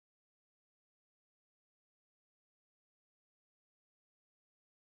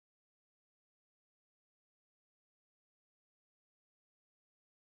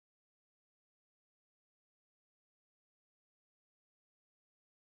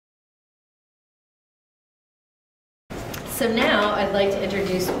So now I'd like to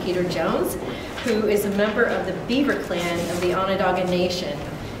introduce Peter Jones, who is a member of the Beaver Clan of the Onondaga Nation.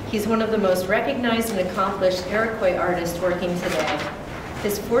 He's one of the most recognized and accomplished Iroquois artists working today.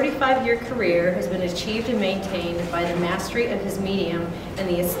 His 45-year career has been achieved and maintained by the mastery of his medium and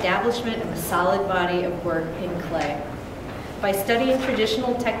the establishment of a solid body of work in clay. By studying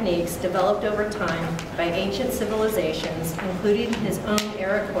traditional techniques developed over time by ancient civilizations, including his own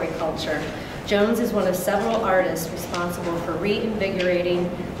Iroquois culture, Jones is one of several artists responsible for reinvigorating,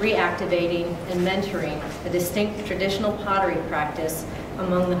 reactivating, and mentoring a distinct traditional pottery practice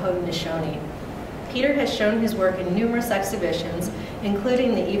among the Haudenosaunee. Peter has shown his work in numerous exhibitions,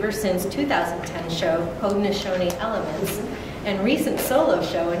 including the ever since 2010 show, Haudenosaunee Elements, and recent solo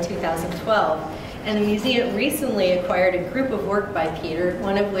show in 2012. And the museum recently acquired a group of work by Peter,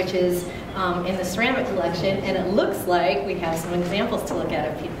 one of which is in the ceramic collection, and it looks like we have some examples to look at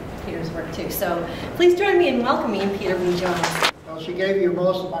of Peter's work too. So please join me in welcoming Peter B. Jones. Well, she gave you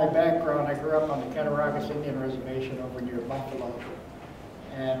most of my background. I grew up on the Cattaraugus Indian Reservation over near Buffalo.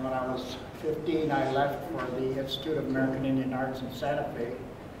 And when I was 15, I left for the Institute of American Indian Arts in Santa Fe,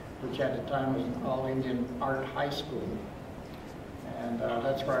 which at the time was an all-Indian art high school. And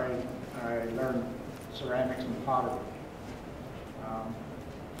that's where I learned ceramics and pottery.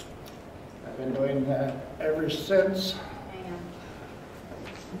 I've been doing that ever since.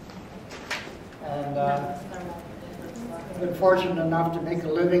 And I've been fortunate enough to make a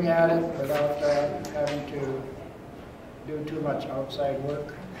living at it without having to do too much outside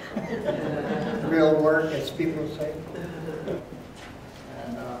work. Real work, as people say.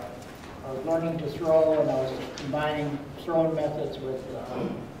 And I was learning to throw, and I was combining throwing methods with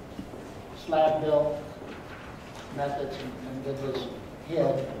slab built methods, and did this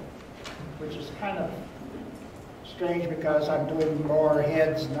head, which is kind of strange because I'm doing more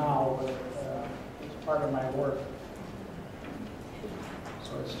heads now, but it's part of my work.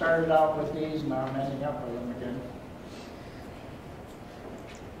 So it started out with these, now I'm ending up with them again.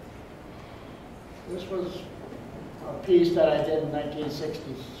 This was a piece that I did in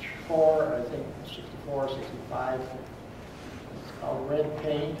 1964, I think 64, 65. It's called Red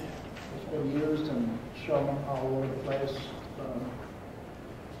Paint. It's been used and shown all over the place.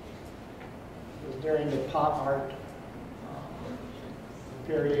 It was during the pop art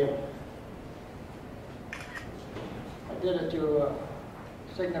period. I did it to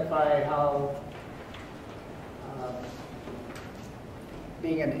signify how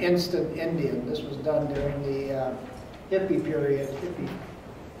being an instant Indian. This was done during the hippie period, hippie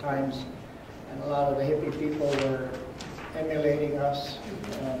times, and a lot of the hippie people were emulating us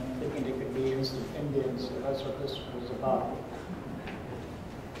and thinking they could be instant Indians, so that's what this was about.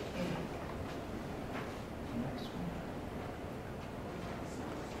 Next one.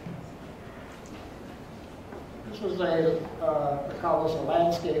 This was I call this a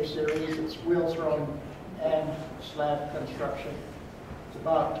landscape series. It's wheel thrown and slab construction. It's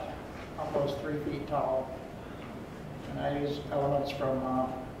about almost 3 feet tall, and I use elements from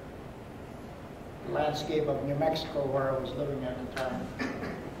the landscape of New Mexico where I was living at the time.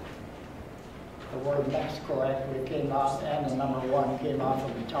 The word Mexico actually came off, and the number 1 came off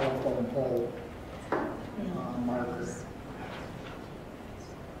of the telephone pole marker.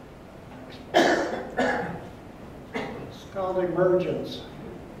 It's called Emergence.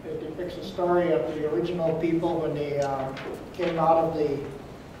 It depicts the story of the original people when they came out of the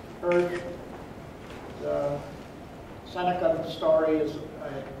earth. The Seneca story is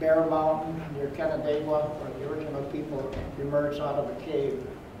at Bear Mountain near Canandaigua, where the original people emerged out of a cave.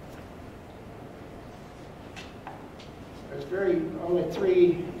 There's only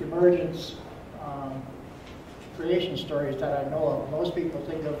 3 emergence creation stories that I know of. Most people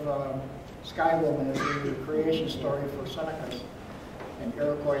think of Sky Woman as being the creation story for Senecas and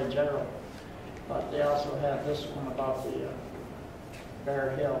Iroquois in general. But they also have this one about the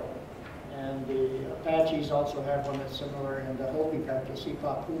Bear Hill. And the Apaches also have one that's similar, and the Hopi have the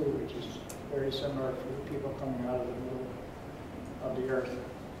Sipapu, which is very similar for the people coming out of the middle of the earth.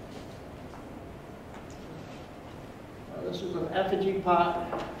 This is an effigy pot,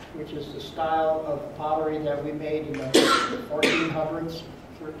 which is the style of pottery that we made in the 1400s,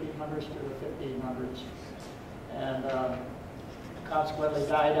 1300s to the 1500s. And consequently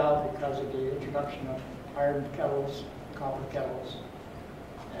died out because of the introduction of iron kettles, copper kettles.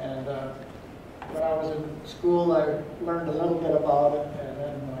 And when I was in school, I learned a little bit about it, and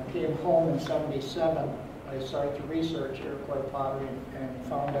then when I came home in '77, I started to research Iroquois pottery and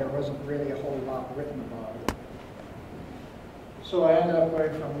found there wasn't really a whole lot written about it. So I ended up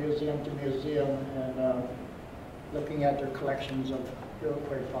going from museum to museum and looking at their collections of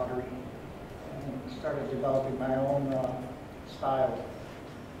Iroquois pottery. and started developing my own style.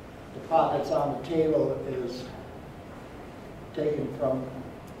 The pot that's on the table is taken from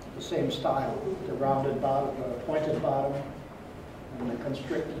the same style, the rounded bottom, the pointed bottom, and the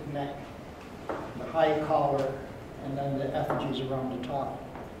constricted neck, the high collar, and then the effigies around the top.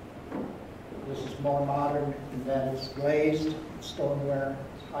 This is more modern in that it's glazed, stoneware,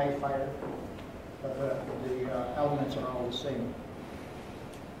 it's high fire, but the elements are all the same.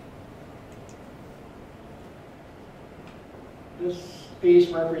 This piece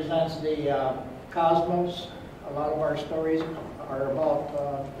represents the cosmos. A lot of our stories are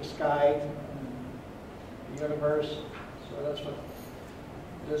about the sky, and the universe. So that's what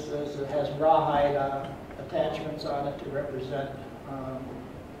this is. It has rawhide attachments on it to represent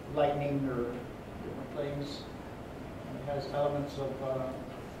lightning or different things. And it has elements of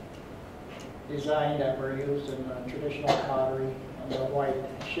design that were used in traditional pottery, and the white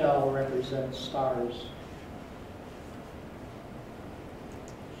shell represents stars.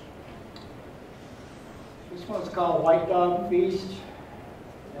 This one's called White Dog Feast,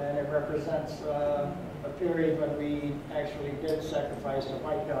 and it represents a period when we actually did sacrifice a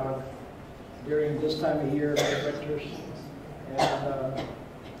white dog during this time of year, the winters. And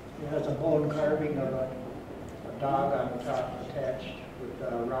it has a bone carving of a dog on the top attached with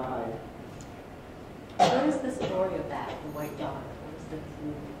rawhide. What is the story of that, the white dog? What is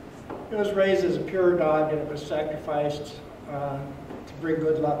the... It was raised as a pure dog, and it was sacrificed to bring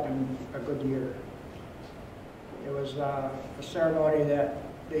good luck and a good year. It was a ceremony that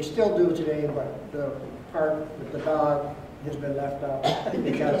they still do today, but the part with the dog has been left out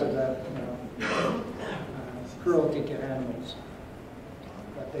because of the cruelty to animals.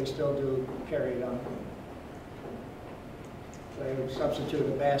 But they still do carry it on. So they would substitute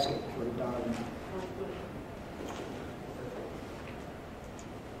a basket for the dog.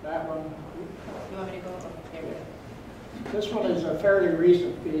 That one. You want me to go? There we go. This one is a fairly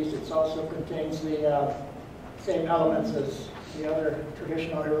recent piece. It also contains the same elements as the other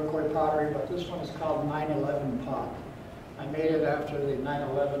traditional Iroquois pottery, but this one is called 9/11 pot. I made it after the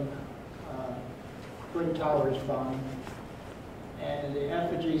 9/11 Twin Towers bombing, and the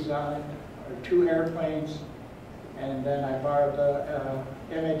effigies on it are two airplanes, and then I borrowed the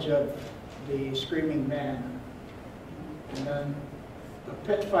image of the screaming man, and then the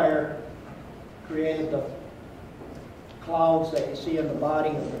pit fire created the clouds that you see in the body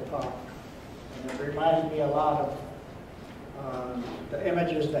of the pot. And it reminded me a lot of the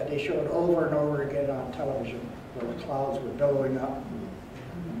images that they showed over and over again on television, where the clouds were billowing up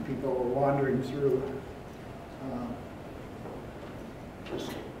and people were wandering through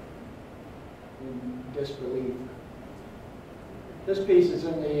just in disbelief. This piece is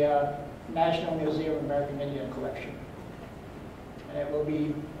in the National Museum of American Indian Collection, and it will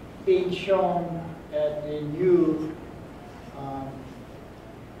be being shown at the new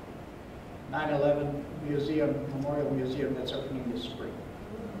 9/11 museum, Memorial Museum that's opening this spring.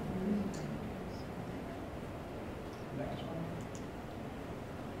 Next one.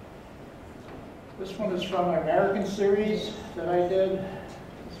 This one is from an American series that I did.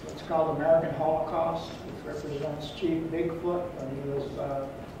 It's what's called American Holocaust, which represents Chief Bigfoot when he was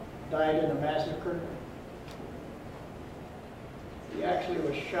died in a massacre. He actually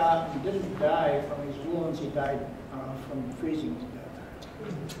was shot and didn't die from his wounds. He died from freezing to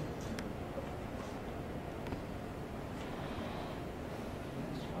death.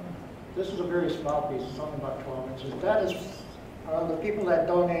 This is a very small piece. It's only about 12 inches. That is the people that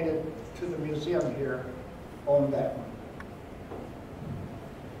donated to the museum here own that one.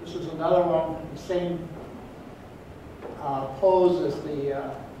 This is another one, the same pose as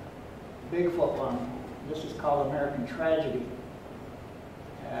the Bigfoot one. This is called American Tragedy,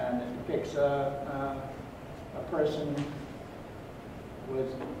 and it depicts a person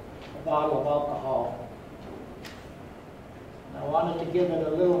with a bottle of alcohol. And I wanted to give it a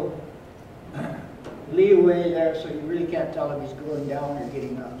little leeway there so you really can't tell if he's going down or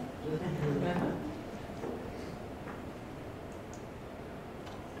getting up.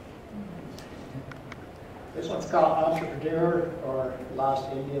 This one's called Entrepreneur or Lost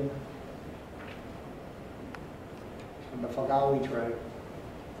Indian. It's from the Fagawi tribe,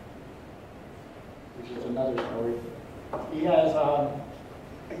 which is another story. He has a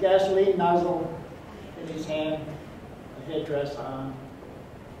gasoline nozzle in his hand, a headdress on,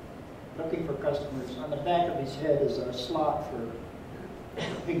 looking for customers. On the back of his head is a slot for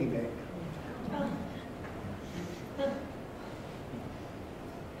a piggy bank.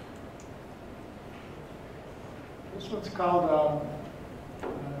 This one's called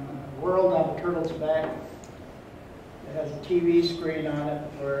World on the Turtle's Back. It has a TV screen on it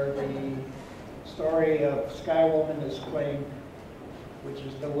where the story of Sky Woman is claimed, which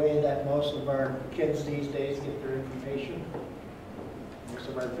is the way that most of our kids these days get their information. Most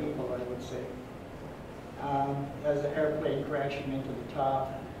of our people, I would say. Has an airplane crashing into the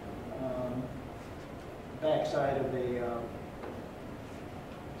top, backside of a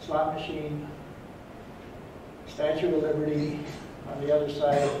slot machine, Statue of Liberty. On the other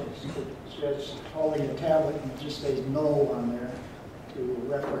side, it's just holding a tablet and it just says no on there to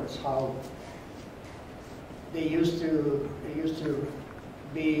reference how they used to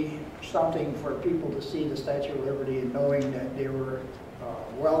be something for people to see the Statue of Liberty and knowing that they were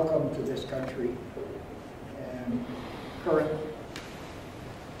welcome to this country. And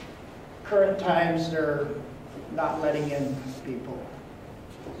current times, they're not letting in people.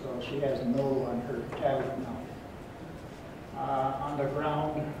 So she has no on her tablet now. On the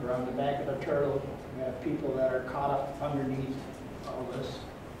ground, or on the back of the turtle, we have people that are caught up underneath all this,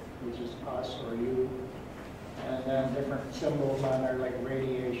 which is us or you. And then different symbols on there like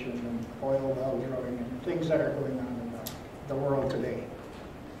radiation and oil well drilling and things that are going on in the world today.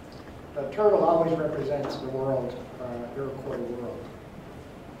 The turtle always represents the world, Iroquois world.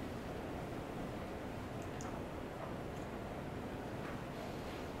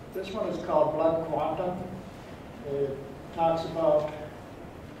 This one is called Blood Quantum. It talks about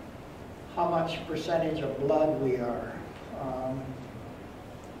how much percentage of blood we are.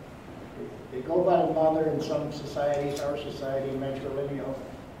 They go by the mother in some societies, our society, matrilineal.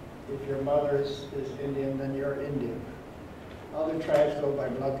 If your mother is Indian, then you're Indian. Other tribes go by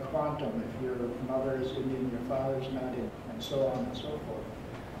blood quantum. If your mother is Indian, your father's not Indian, and so on and so forth.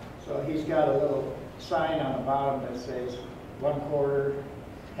 So he's got a little sign on the bottom that says 1/4,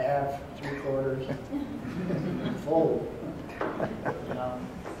 half, 3/4, full. You know,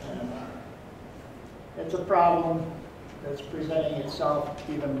 and it's a problem that's presenting itself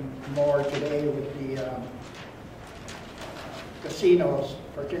even more today with the casinos,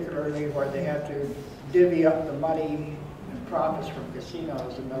 particularly where they have to divvy up the money and profits from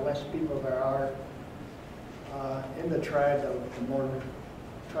casinos, and the less people there are in the tribe, the more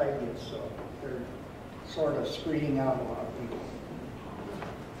tribe gets. So they're sort of screening out a lot of people.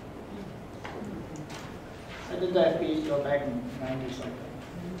 I did that piece go back in 90-something.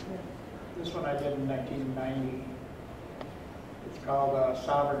 This one I did in 1990. It's called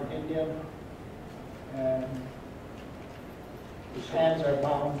Sovereign Indian, and his hands are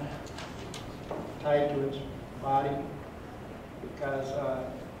bound, tied to his body, because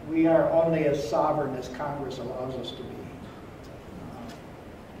we are only as sovereign as Congress allows us to be.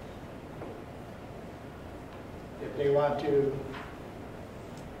 If they want to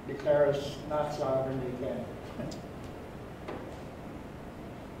declare us not sovereign, they can.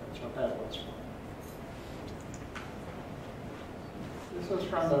 That's what that was for. This was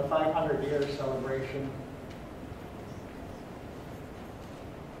from the 500-year celebration.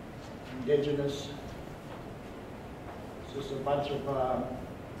 Indigenous. It's just a bunch of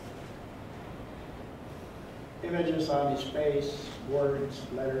images on his face, words,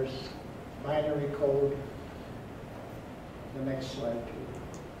 letters, binary code. The next slide, too.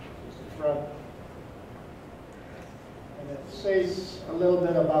 This is the front. And it says a little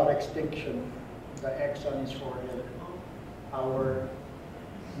bit about extinction, the X on his forehead, how we're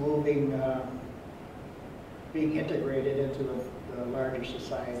moving, being integrated into the larger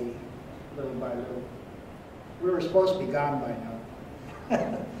society, little by little. We were supposed to be gone by now.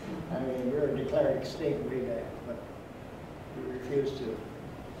 I mean, we were declared extinct way back, but we refused to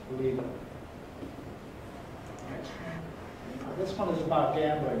believe it. Next one. This one is about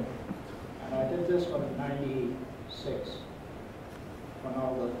gambling, and I did this one in 96, when it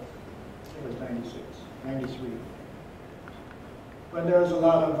was 96, 93. When there was a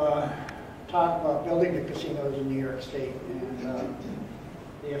lot of talk about building the casinos in New York State and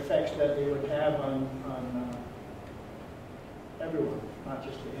the effects that they would have on everyone, not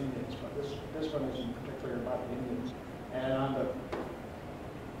just the Indians, but this one is in particular about the Indians. And on the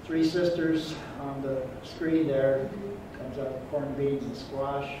three sisters on the screen there comes up corned beans and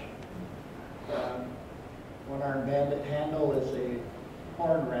squash. One-armed bandit handle is a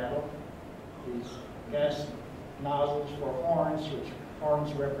horn rattle. These gas nozzles for horns, which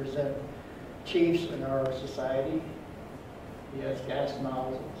horns represent chiefs in our society. He has gas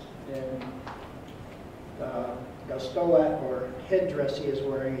nozzles. And the gastoat, or headdress he is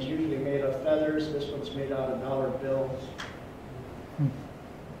wearing, is usually made of feathers. This one's made out of dollar bills. And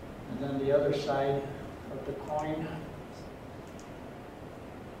then the other side of the coin.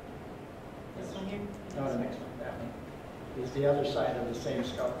 This one here? No, the next one, that one, is the other side of the same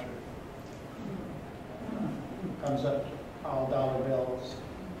sculpture. Comes up all dollar bills.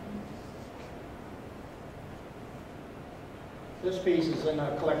 This piece is in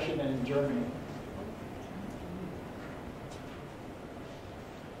a collection in Germany.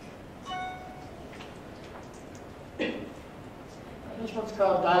 This one's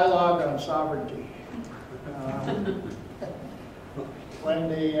called Dialogue on Sovereignty. When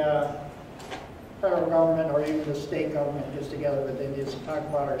the federal government or even the state government gets together with Indians to talk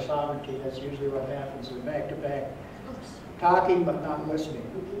about our sovereignty, that's usually what happens. They're back-to-back, talking but not listening.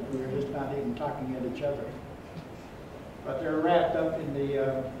 We're just not even talking at each other. But they're wrapped up in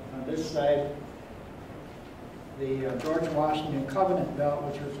the, on this side, the George Washington Covenant Belt,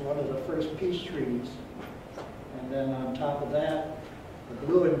 which was one of the first peace treaties. And then on top of that, the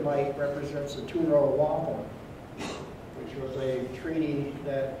blue and white represents the Two-Row Wampum, which was a treaty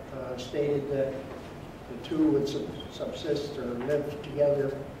that stated that the two would subsist or live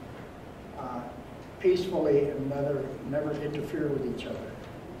together peacefully and never interfere with each other.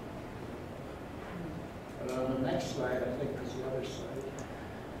 But on the next slide, I think is the other side.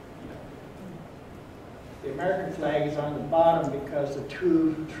 The American flag is on the bottom because the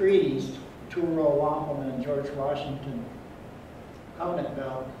two treaties, Two-Row Wampum and George Washington Covenant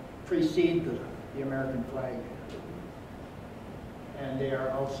Belt, precede the American flag. And they are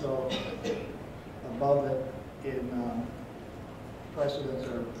also above it in precedents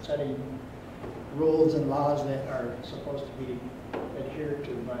or setting rules and laws that are supposed to be adhered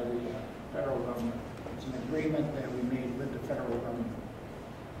to by the federal government. It's an agreement that we made with the federal government.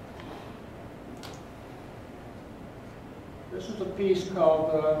 This is a piece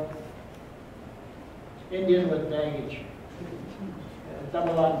called Indian with Baggage.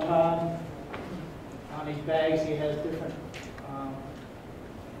 Double entendre. On his bags he has different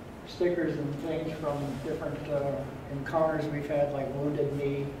stickers and things from different encounters we've had, like Wounded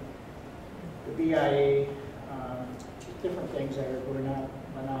Knee, the BIA, different things that are going on.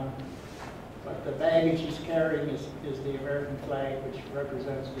 But the baggage he's carrying is the American flag, which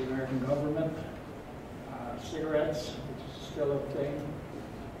represents the American government. Cigarettes, which is still a thing.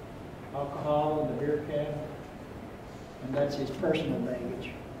 Alcohol in the beer can. And that's his personal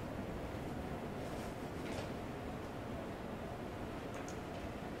baggage.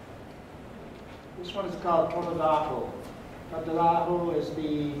 This one is called Totonaco. Totonaco is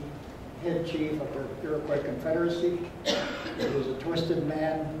the head chief of the Iroquois Confederacy. He was a twisted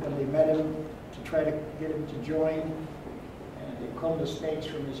man when they met him to try to get him to join. And they combed the snakes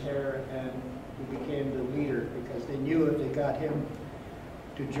from his hair, and he became the leader because they knew if they got him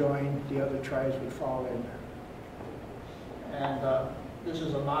to join, the other tribes would fall in. And this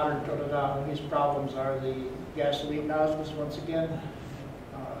is a modern Totonaco. His problems are the gasoline nozzles once again.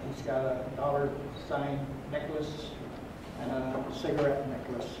 He's got a dollar sign necklace and a cigarette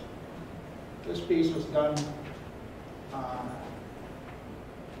necklace. This piece was done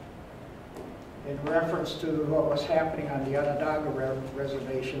in reference to what was happening on the Onondaga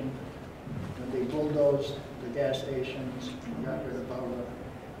Reservation when they bulldozed the gas stations and got rid of all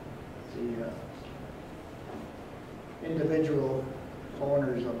the individual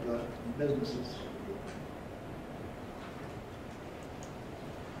owners of the businesses.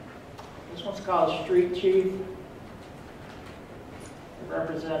 This one's called Street Chief. It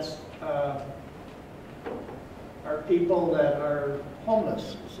represents our people that are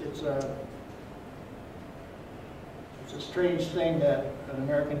homeless. It's a strange thing that an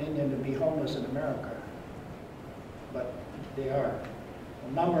American Indian would be homeless in America, but they are.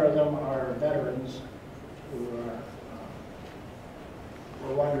 A number of them are veterans who are,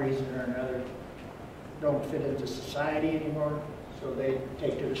 for one reason or another, don't fit into society anymore, so they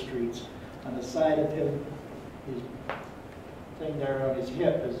take to the streets. On the side of him, his thing there on his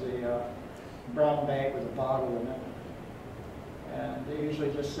hip is a brown bag with a bottle in it. And they usually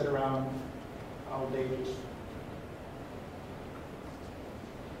just sit around all day, just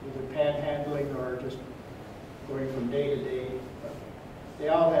either panhandling or just going from day to day. But they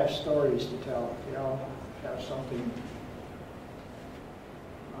all have stories to tell. They all have something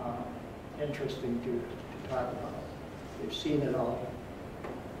interesting to talk about. They've seen it all.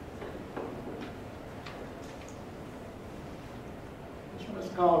 This one is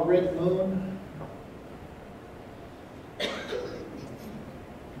called Red Moon.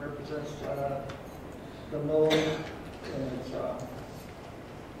 Represents the moon, and it's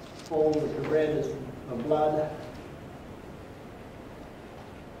full with the red is the blood.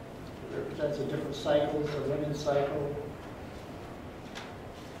 It represents the different cycles, the women's cycle.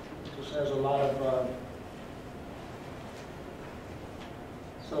 It just has a lot of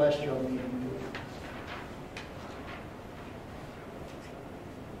celestial meaning to it.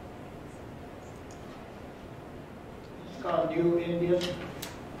 It's called New Indian.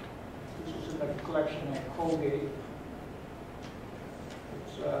 This is in the collection at Colgate.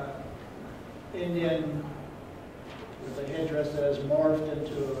 It's Indian with a headdress that has morphed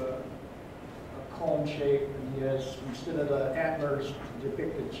into a cone shape, and he has, instead of the antlers to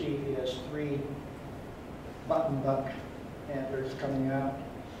depict the chief, he has 3 button buck antlers coming out.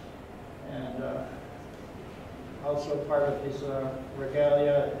 And also part of his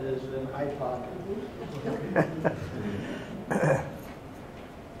regalia is an iPod.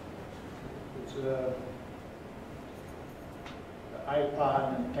 It's the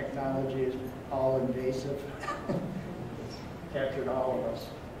iPod and technology is all invasive. Captured all of us.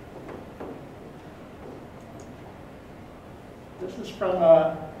 This is from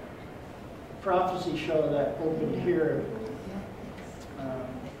a prophecy show that opened here a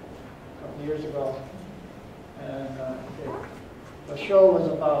couple years ago. And the show was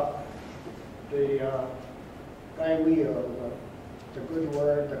about the Guy Wheel, the good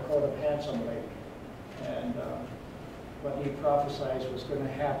word, the code of Handsome Lake, and what he prophesied was going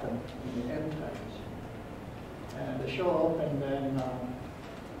to happen in the end times. And the show opened and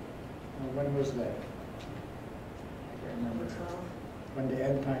when was that? I can't remember. When the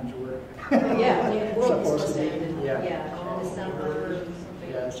end times were. Yeah, the world was supposed to be. end. Yeah. Yeah, December or something.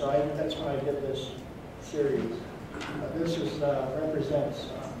 Yeah, so that's when I did this series. This is represents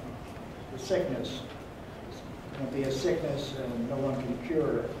the sickness. It's going to be a sickness and no one can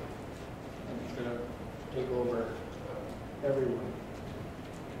cure it. And it's going to take over everyone.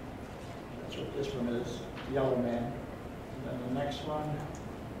 That's what this one is, Yellow Man. And then the next one.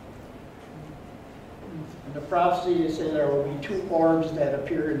 In the prophecy, they say there will be 2 orbs that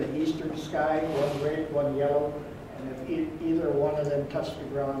appear in the eastern sky, one red, one yellow, and if either one of them touch the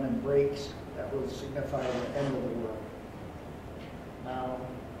ground and breaks, that will signify the end of the world.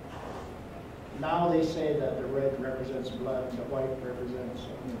 Now they say that the red represents blood, the white represents,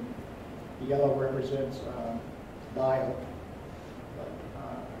 the yellow represents bile. But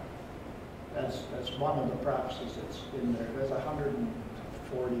that's one of the prophecies that's in there. There's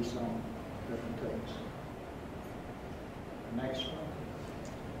 140 some different things. The next one.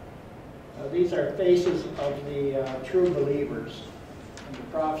 These are faces of the true believers. In the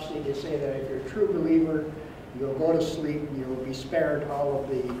prophecy, they say that if you're a true believer, you'll go to sleep and you'll be spared all of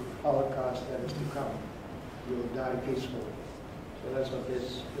the Holocaust that is to come. You'll die peacefully. So that's what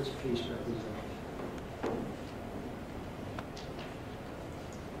this piece represents.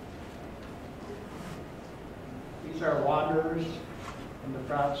 These are wanderers. In the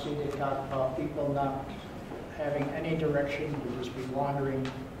prophecy, they talk about people not having any direction, to just be wandering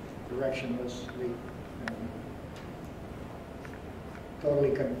directionlessly and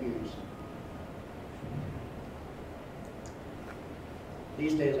totally confused.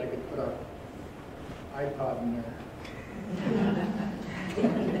 These days I could put an iPod in there.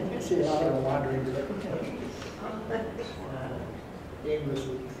 See how they're wandering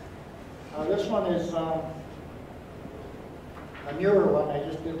aimlessly. This one is a newer one. I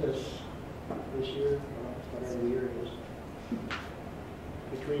just did this year, whatever year it is,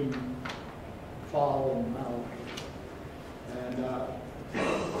 between fall and now. And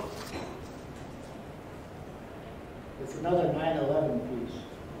it's another 9/11 piece.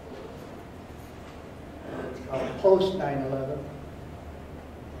 It's called Post 9/11.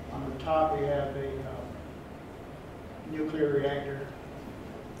 On the top we have a nuclear reactor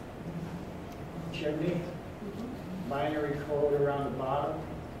chimney, binary code around the bottom.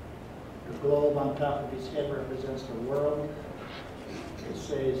 The globe on top of his head represents the world. It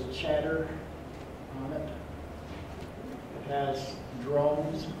says chatter on it. It has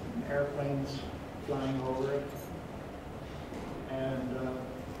drones and airplanes flying over it. And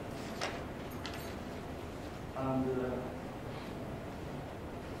on the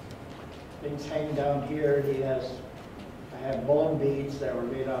things hanging down here, I have bone beads that were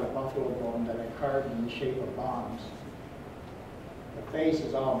made out of buffalo bone that I carved in the shape of bombs. The face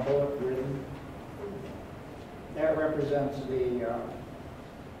is all bullet ridden. That represents the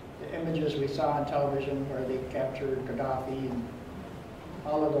images we saw on television where they captured Gaddafi, and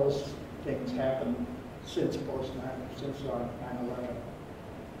all of those things happened since 9/11.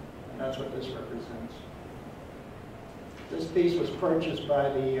 And that's what this represents. This piece was purchased by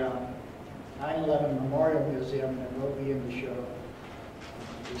the 9/11 Memorial Museum and will be in the show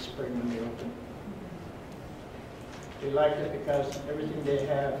this spring when they open. They liked it because everything they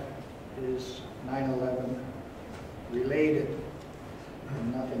have is 9/11 related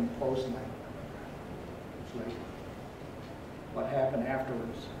and nothing post 9/11. It's like what happened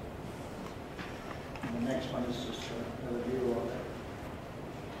afterwards. And the next one is just another view of it.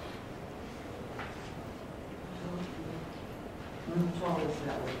 How tall is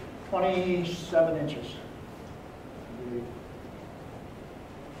that one? 27 inches, I believe.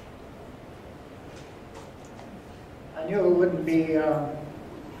 knew it wouldn't be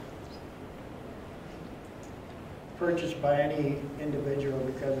purchased by any individual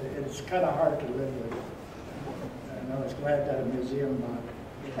because it's kind of hard to live with. And I was glad that a museum bought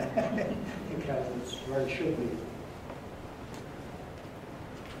it because it's where it should be.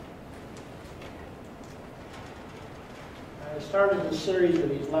 I started a series of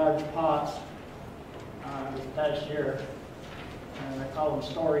these large pots this past year, and I call them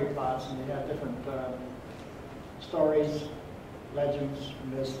story pots, and they have different stories, legends,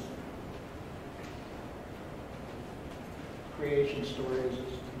 myths, creation stories. Is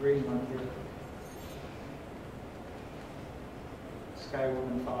the green one here. Sky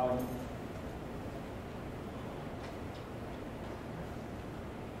Woman Fog.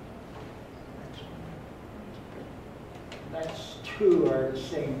 Next two are the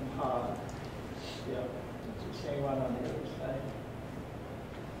same pod. Yeah, it's the same one on the other side.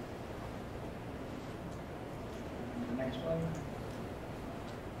 And the next one.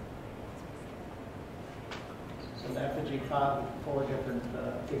 It's an effigy pod with 4 different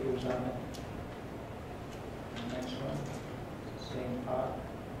figures on it. And the next one, same pod.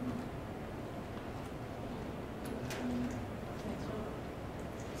 And next one.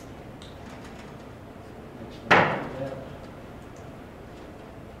 Yeah.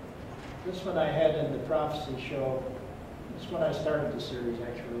 This one I had in the prophecy show. This one I started the series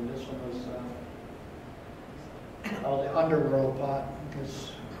actually. This one was called the underworld pot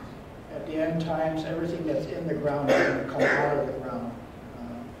because at the end times everything that's in the ground is going to come out of the ground.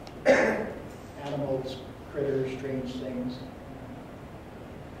 Animals, critters, strange things.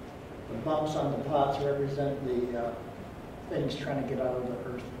 The bumps on the pots represent the things trying to get out of the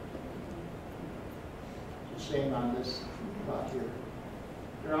earth. The same on this pot here.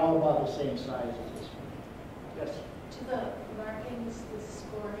 They're all about the same size as this one. Yes? Do the markings, the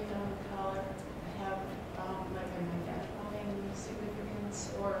scoring on the collar have like an identifying significance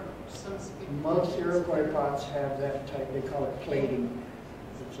or some significance? Most Iroquois pots have that type, they call it plating.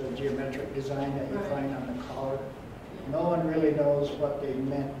 It's a geometric design that you find on the collar. No one really knows what they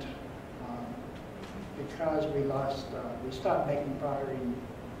meant because we stopped making pottery in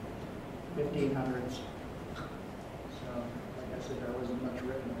 1500s. There wasn't much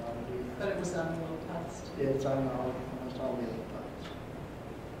written about it either. But it was on the little pots too. It's on almost all the other pots.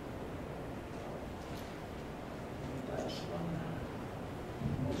 That's one.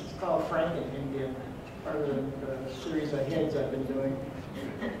 This is called Franken Indian, part of the series of heads I've been doing.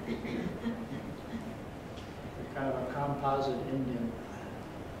 They're kind of a composite Indian.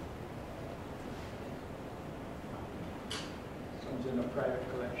 This one's in a private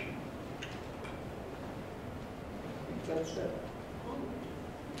collection. I think that's it.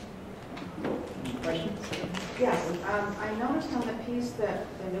 Any questions? Yes, I noticed on the piece that,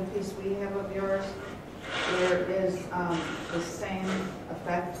 the new piece we have of yours, there is the same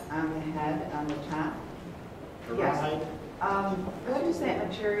effect on the head, on the top. Yes. Right. What is that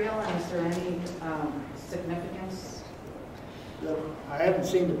material and is there any significance? I haven't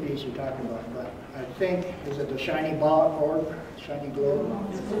seen the piece you're talking about, but I think, is it the shiny ball orb, shiny globe?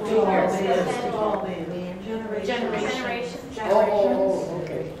 Generations. Oh,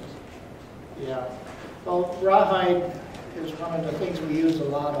 okay. Yeah. Well, rawhide is one of the things we use a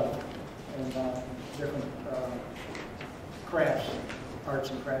lot of in different crafts, arts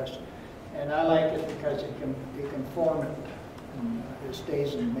and crafts. And I like it because you can form it and it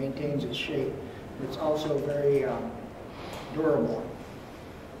stays and maintains its shape. It's also very durable.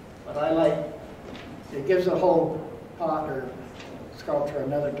 But I like, it gives the whole pot or sculpture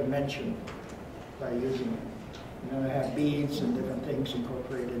another dimension by using it. And then I have beads and different things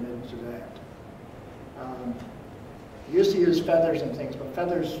incorporated into that. I used to use feathers and things, but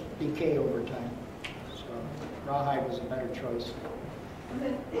feathers decay over time. So rawhide was a better choice.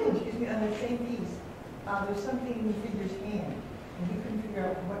 Excuse me, on the same piece, there's something in the figure's hand, and you couldn't figure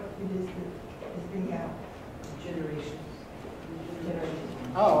out what it is that is being out. Generations.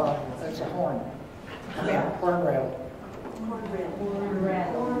 Oh, that's a horn. I mean, horn rattle.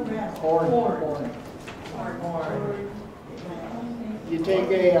 Horn. You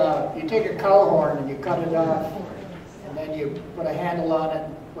take a cow horn and you cut it off, and then you put a handle on it,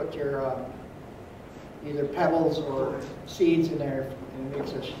 and put your either pebbles or seeds in there, and it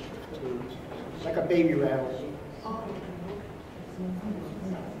makes it like a baby rattle.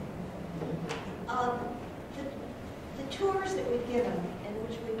 The tours that we've given, in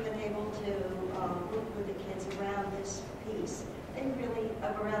which we've been able to work with the kids around this piece, they really,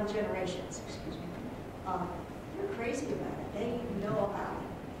 around generations, excuse me, they're crazy about it. They know about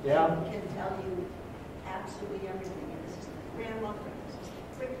it. Yeah. They can tell you absolutely everything. And this is the grandmother, this is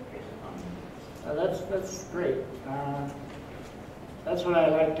the great grandmother. That's great. That's what I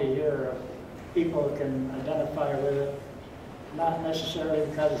like to hear. People can identify with it, not necessarily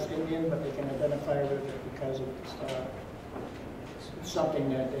because it's Indian, but they can identify with it because it's something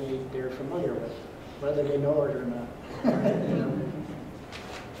that they're familiar with, whether they know it or not.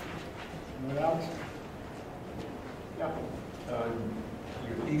 Anyone else? Yeah.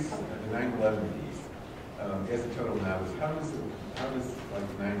 Your piece, the 9/11 piece, as a total novice, how does like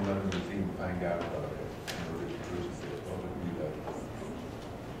the 9/11 museum find out about it in order to purchase it? What would be the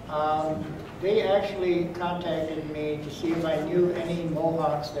They actually contacted me to see if I knew any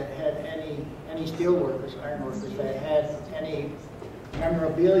Mohawks that had any steelworkers, ironworkers that had any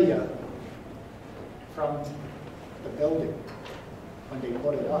memorabilia from the building when they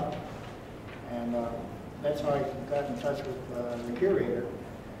put it up. And that's how I got in touch with the curator.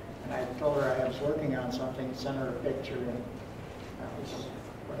 And I told her I was working on something, sent her a picture, and that was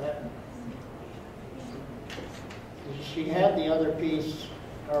what happened. She had the other piece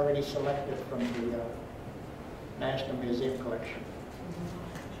already selected from the National Museum collection.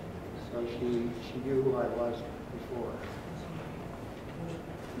 So she knew who I was before.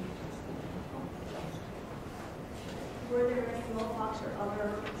 Were there any Mohawks or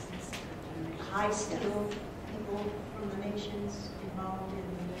other high-skilled people from the nations involved in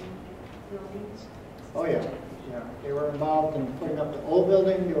the buildings? Oh yeah, yeah. They were involved in putting up the old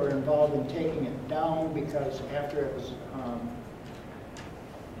building. They were involved in taking it down because after it was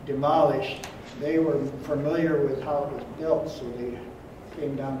demolished, they were familiar with how it was built, so they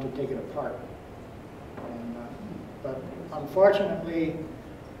came down to take it apart. And, but unfortunately,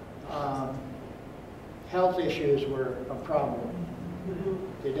 health issues were a problem.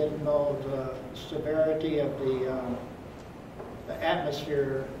 They didn't know the severity of the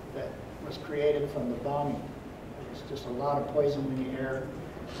atmosphere that was created from the bombing. There was just a lot of poison in the air,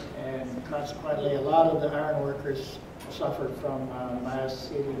 and consequently, a lot of the iron workers suffered from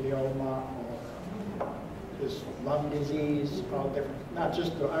mesothelioma or just lung disease, all different, not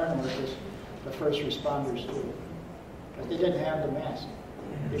just the iron workers, the first responders too. But they didn't have the mask.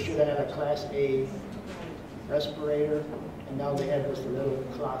 They should have had a Class A respirator, and now they had just the little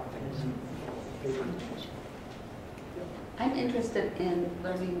cloth things, paper things. I'm interested in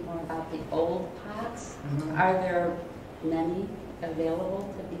learning more about the old pots. Mhm. Are there many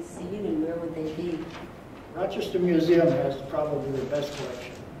available to be seen, and where would they be? Rochester Museum has probably the best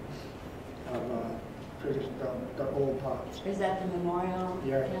collection of the old pots. Is that the memorial?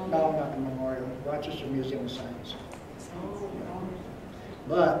 Yeah, building? no, not the memorial, Rochester Museum of Science. Oh,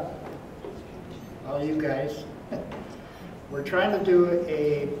 But, all you guys, we're trying to do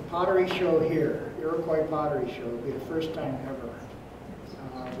a pottery show here, Iroquois pottery show. It'll be the first time ever.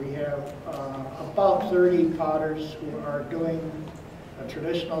 We have about 30 potters who are doing a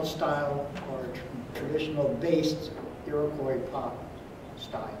traditional style or traditional based Iroquois pot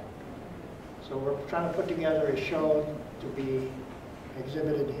style. So we're trying to put together a show to be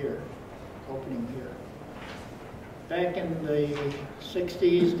exhibited here, opening here. Back in the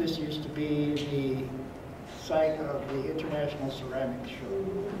 60s, this used to be the site of the International Ceramics Show.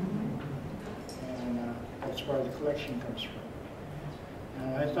 And that's where the collection comes from.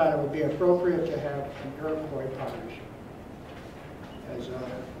 And I thought it would be appropriate to have an Iroquois pottery show,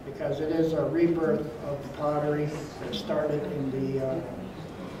 because it is a rebirth of the pottery that started in the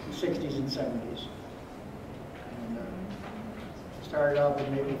 60s and 70s. And started out with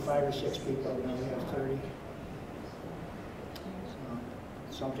maybe 5 or 6 people, now we have 30.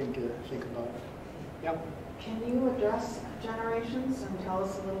 So, something to think about. Yep. Can you address generations and tell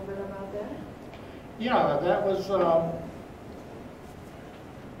us a little bit about that? Yeah, that was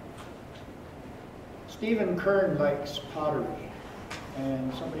Stephen Kern likes pottery,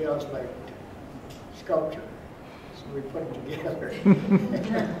 and somebody else liked sculpture. So we put it together.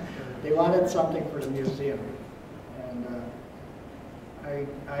 They wanted something for the museum. And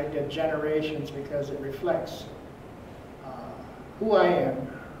I did generations because it reflects who I am,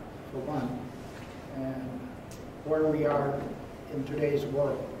 for one, and where we are in today's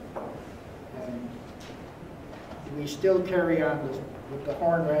world. And we still carry on with the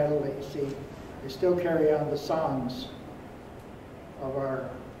horn rattle that you see. We still carry on the songs of our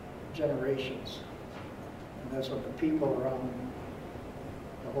generations. And that's what the people around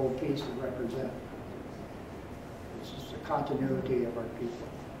the whole piece represent. This is the continuity of our people.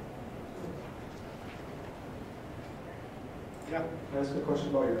 Yeah. Can I ask a question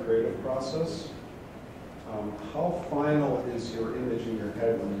about your creative process? How final is your image in your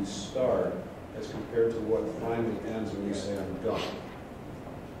head when you start as compared to what finally ends when you say, I'm done?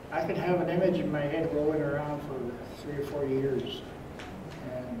 I could have an image in my head rolling around for 3 or 4 years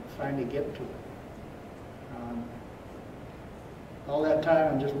and finally get to it. All that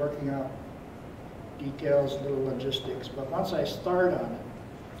time, I'm just working out details, little logistics. But once I start on it,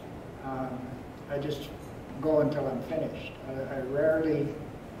 I just go until I'm finished. I rarely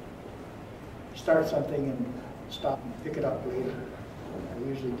start something and stop and pick it up later. I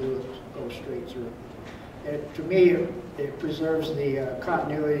usually do it, go straight through. To me, it preserves the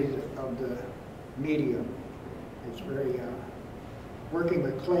continuity of the medium. It's very, working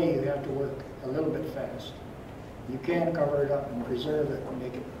with clay, you have to work a little bit fast. You can cover it up and preserve it and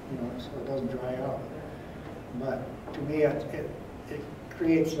make it, so it doesn't dry out. But to me, it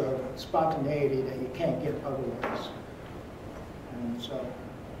creates a spontaneity that you can't get otherwise. And so,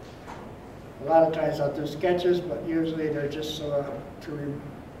 a lot of times I'll do sketches, but usually they're just so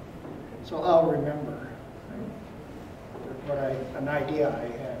I'll remember an idea I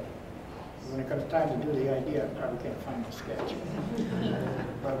had. When it comes time to do the idea, I probably can't find the sketch.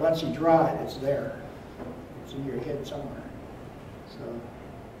 But once you draw it, it's there. It's in your head somewhere. So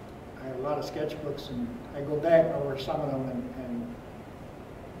I have a lot of sketchbooks, and I go back over some of them and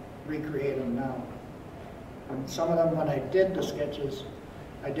recreate them now. And some of them, when I did the sketches,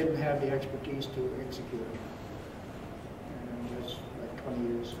 I didn't have the expertise to execute them. And it was like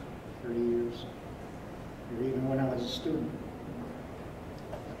 20 years, 30 years, or even when I was a student.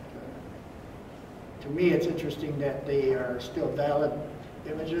 To me, it's interesting that they are still valid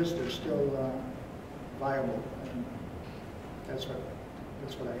images. They're still viable, and that's what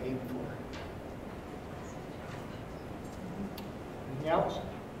I aim for. Anything else?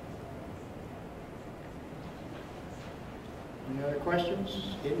 Any other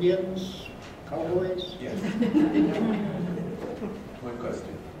questions? Indians, cowboys? Yes. One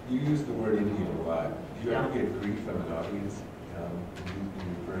question. You use the word Indian a lot. Do you ever get grief from an audience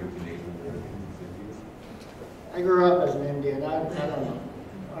in referring to Native Americans as Indians? I grew up as an Indian. I don't know.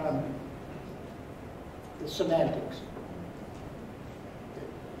 The semantics.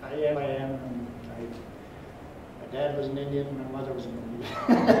 I am. And my dad was an Indian. My mother was an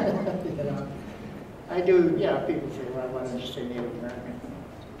Indian. I do. Yeah, people say, "Well, why don't you say Native American?"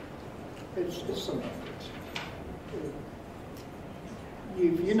 It's semantics.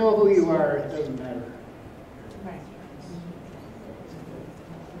 If you know who you are, it doesn't matter. Right.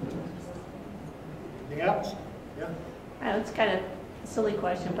 Anything else? Yeah. It's kind of a silly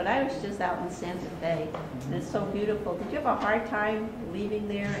question, but I was just out in Santa Fe, and it's so beautiful. Did you have a hard time leaving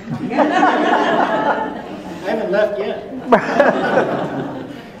there and coming out? I haven't left yet.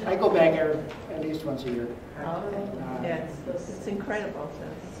 I go back at least once a year. Yeah, it's incredible,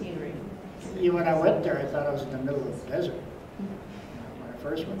 the scenery. When I went there, I thought I was in the middle of the desert. When I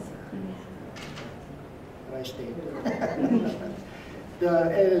first went there. But I stayed.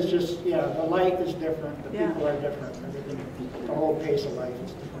 It is just, the light is different, the people are different, everything, the whole pace of life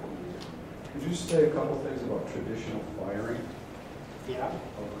is different. Could you say a couple things about traditional firing Yeah.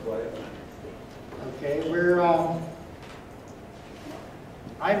 of clay? Okay,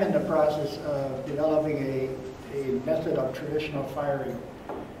 I'm in the process of developing a method of traditional firing,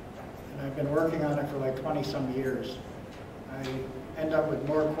 and I've been working on it for like 20-some years. I end up with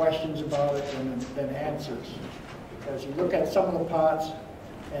more questions about it than answers. Because you look at some of the pots,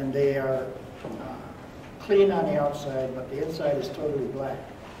 and they are clean on the outside, but the inside is totally black.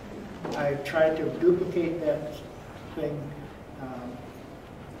 I've tried to duplicate that thing,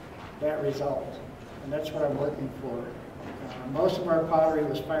 that result, and that's what I'm working for. Most of our pottery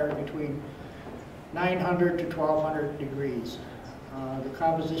was fired between 900 to 1200 degrees. The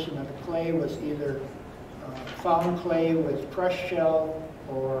composition of the clay was either found clay with crushed shell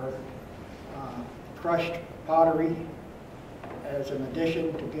or crushed pottery as an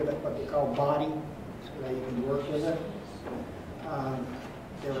addition to give it what they call body, so that you can work with it.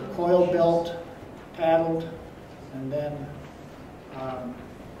 They were coil built, paddled, and then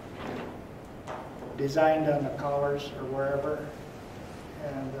designed on the collars or wherever.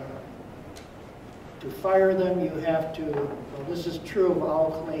 And to fire them, you have to, well, this is true of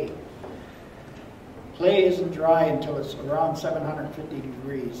all clay. Clay isn't dry until it's around 750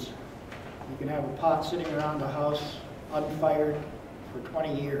 degrees. You can have a pot sitting around the house unfired for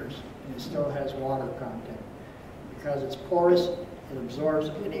 20 years and it still has water content. Because it's porous, it absorbs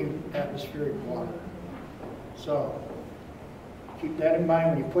any atmospheric water. So keep that in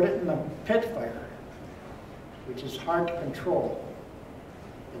mind when you put it in the pit fire, which is hard to control.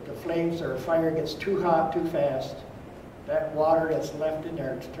 If the flames or fire gets too hot too fast, that water that's left in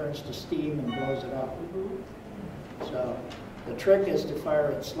there turns to steam and blows it up. So the trick is to fire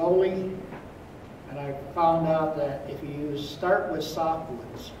it slowly, and I found out that if you start with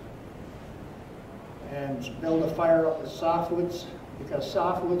softwoods and build a fire up with softwoods, because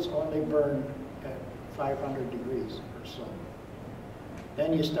softwoods only burn at 500 degrees or so.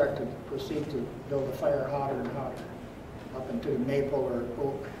 Then you start to proceed to build the fire hotter and hotter, up into the maple or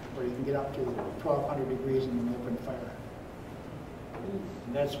oak, where you can get up to 1,200 degrees in an open fire.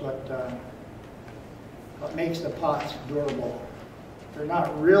 And that's what makes the pots durable. They're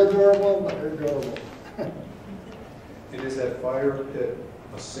not real durable, but they're durable. And is that fire pit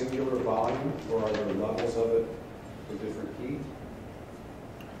a singular volume, or are there levels of it for different heat?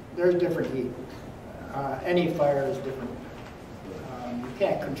 There's different heat. Any fire is different. You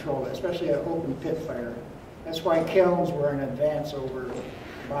can't control it, especially an open pit fire. That's why kilns were in advance over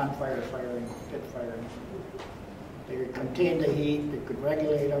bonfire firing, pit firing. They could contain the heat, they could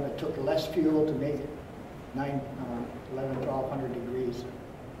regulate them. It took less fuel to make it 1,100 degrees.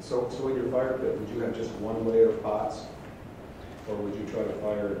 So in your fire pit, would you have just one layer of pots, or would you try to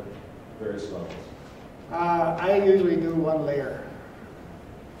fire various levels? I usually do one layer,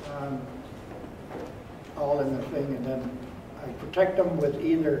 all in the thing, and then I protect them with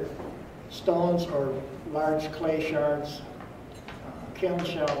either stones or large clay shards, kiln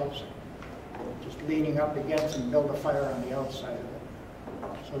shelves, just leaning up against and build a fire on the outside of it,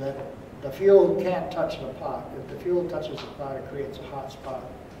 so that the fuel can't touch the pot. If the fuel touches the pot, it creates a hot spot,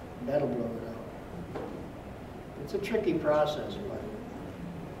 and that'll blow it out. It's a tricky process,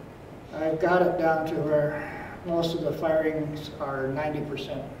 but I've got it down to where most of the firings are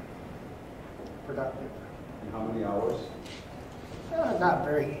 90% productive. And how many hours? Not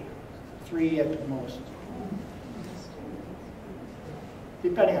very, 3 at the most.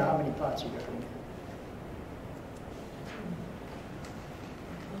 Depending on how many pots you got.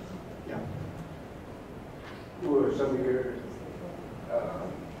 Yeah. Who are some of your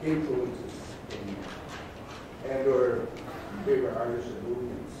influences and/or favorite artists and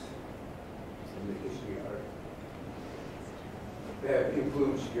movements in the history of art that have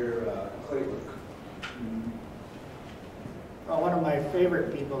influenced your clay work? Well, one of my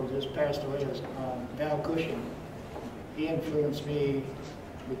favorite people just passed away is Val Cushing. He influenced me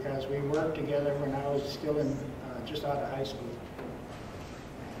because we worked together when I was still in just out of high school.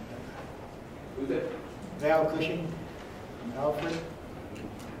 Who's that? Val Cushing from Alfred.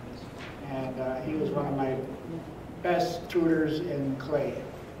 And he was one of my best tutors in clay.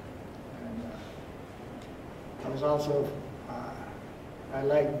 And I was also, I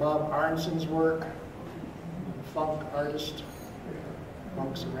like Bob Arnson's work, funk artist,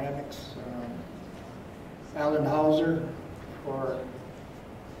 funk ceramics. Alan Hauser for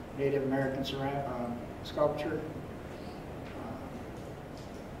Native American sculpture.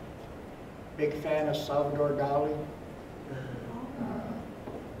 Big fan of Salvador Dali.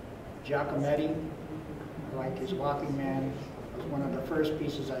 Giacometti, I like his Walking Man. It was one of the first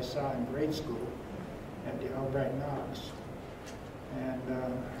pieces I saw in grade school at the Albright Knox. And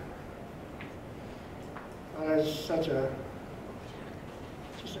there's just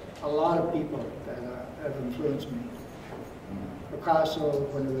a lot of people that have influenced me. Picasso,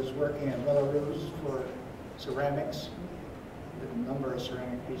 when he was working at Belarus for ceramics, did a number of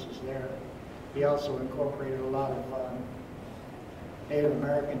ceramic pieces there. He also incorporated a lot of Native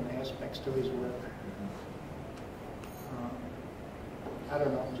American aspects to his work. I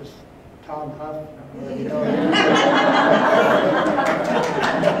don't know, just Tom Huff, I don't know if you know him.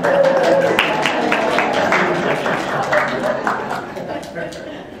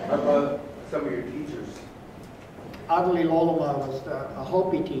 How about some of your teachers? Adeli Loloma was a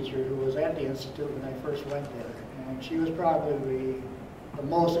Hopi teacher who was at the Institute when I first went there, and she was probably the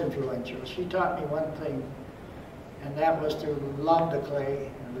most influential. She taught me one thing, and that was to love the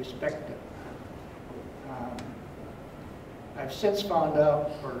clay and respect it. I've since found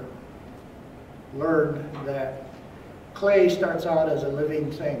out or learned that clay starts out as a living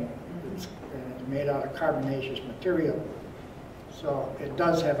thing. It's made out of carbonaceous material, so it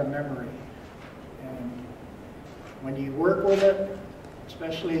does have a memory. And when you work with it,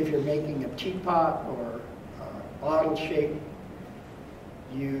 especially if you're making a teapot or a bottle shape,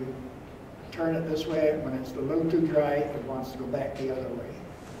 you turn it this way. When it's a little too dry, it wants to go back the other way.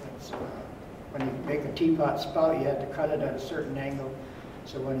 That's, when you make a teapot spout, you have to cut it at a certain angle,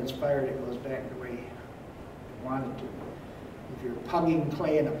 so when it's fired, it goes back the way you want it to. If you're pugging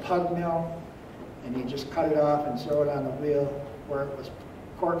clay in a pug mill, and you just cut it off and throw it on the wheel where it was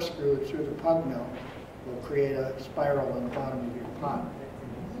corkscrewed through the pug mill, will create a spiral on the bottom of your pot,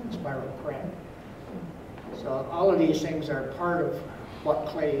 a spiral crack. So all of these things are part of what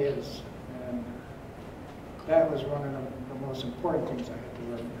clay is, and that was one of the most important things I had to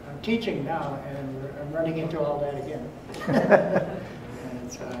learn. I'm teaching now, and I'm running into all that again. And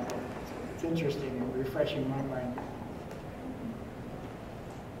it's interesting and refreshing my mind.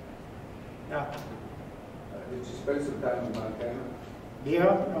 Yeah. Did you spend some time in Montana? Yeah,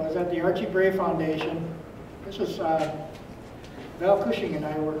 I was at the Archie Bray Foundation. This was, Val Cushing and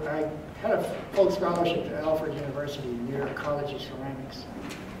I had a full scholarship to Alfred University, New York College of Ceramics.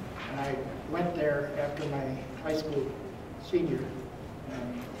 And I went there after my high school senior,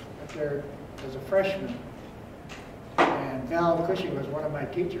 and went there as a freshman. And Val Cushing was one of my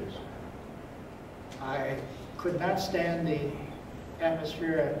teachers. I could not stand the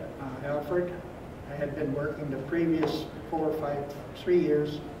atmosphere at Alfred. I had been working the previous 3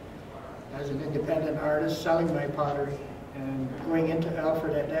 years as an independent artist, selling my pottery. And going into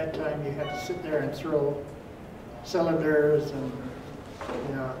Alfred at that time, you had to sit there and throw cylinders and,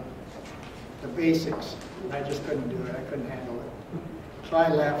 you know, the basics. And I just couldn't do it. I couldn't handle it. So I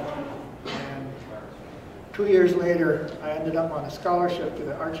left. And 2 years later, I ended up on a scholarship to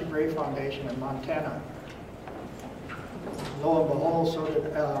the Archie Bray Foundation in Montana. Lo and behold, so did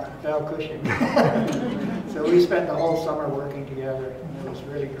Val Cushing. So we spent the whole summer working together, and it was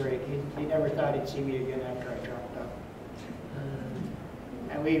really great. He never thought he'd see me again after I dropped out.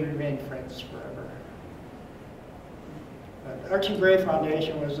 And we remained friends forever. But Archie Bray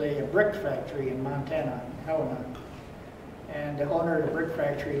Foundation was a brick factory in Montana, Helena. And the owner of the brick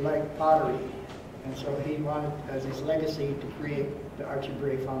factory liked pottery. And so he wanted, as his legacy, to create the Archie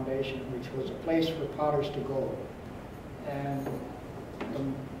Bray Foundation, which was a place for potters to go. And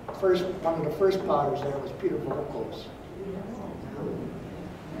one of the first potters there was Peter Volkos.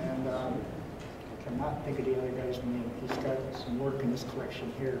 And I cannot think of the other guy's name. He's got some work in his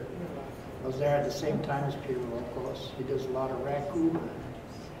collection here. I was there at the same time as Peter Volkos. He does a lot of raku.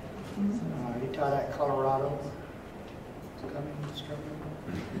 He taught at Colorado. It's coming.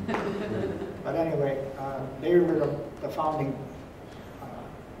 But anyway, they were the founding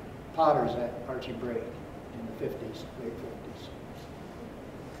potters at Archie Bray in the 50s, late 50s.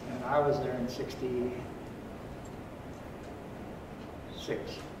 And I was there in 66,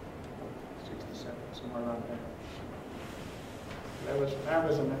 67, somewhere around there. That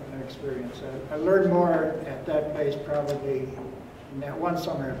was an experience. I learned more at that place probably, in that one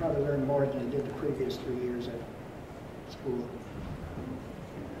summer, I probably learned more than I did the previous 3 years at school.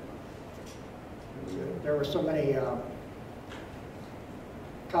 There were so many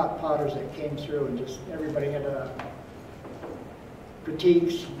top potters that came through, and just everybody had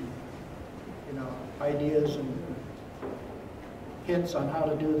critiques, you know, ideas and hints on how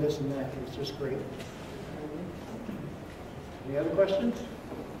to do this and that. It was just great. Any other questions?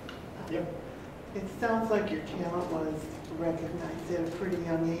 Yeah. It sounds like your talent was recognized at a pretty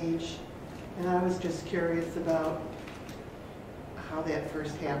young age, and I was just curious about how that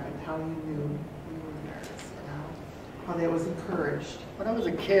first happened, how you knew you were an artist, and how that was encouraged. When I was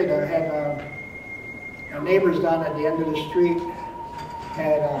a kid, I had our neighbors down at the end of the street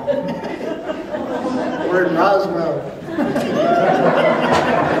had, we're in Roswell.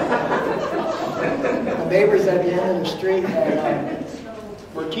 The neighbors at the end of the street had,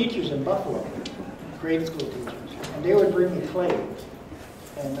 were teachers in Buffalo, grade school teachers, and they would bring me clay,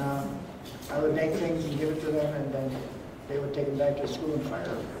 and I would make things and give it to them, and then they would take them back to school and fire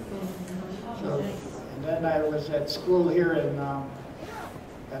them. So, and then I was at school here in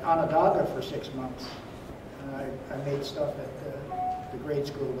at Onondaga for 6 months, and I made stuff at the grade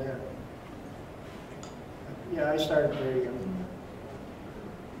school there. Yeah, I started very young,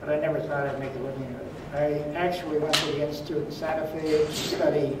 but I never thought I'd make a living at it. I actually went to the Institute in Santa Fe to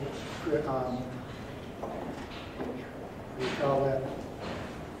study, what do you call that?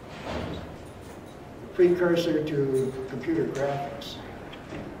 Precursor to computer graphics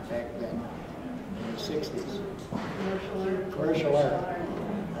back then, in the 60s. Commercial art.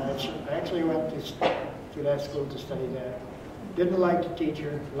 I actually went to that school to study that. Didn't like the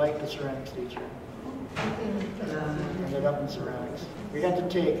teacher, liked the ceramics teacher. Ended up in ceramics. We had to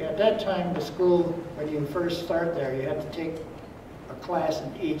take, at that time, the school, when you first start there, you had to take a class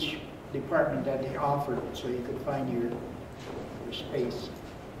in each department that they offered so you could find your space.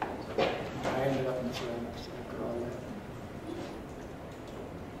 I ended up in ceramics after all that.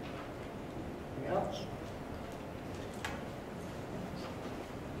 Anything else?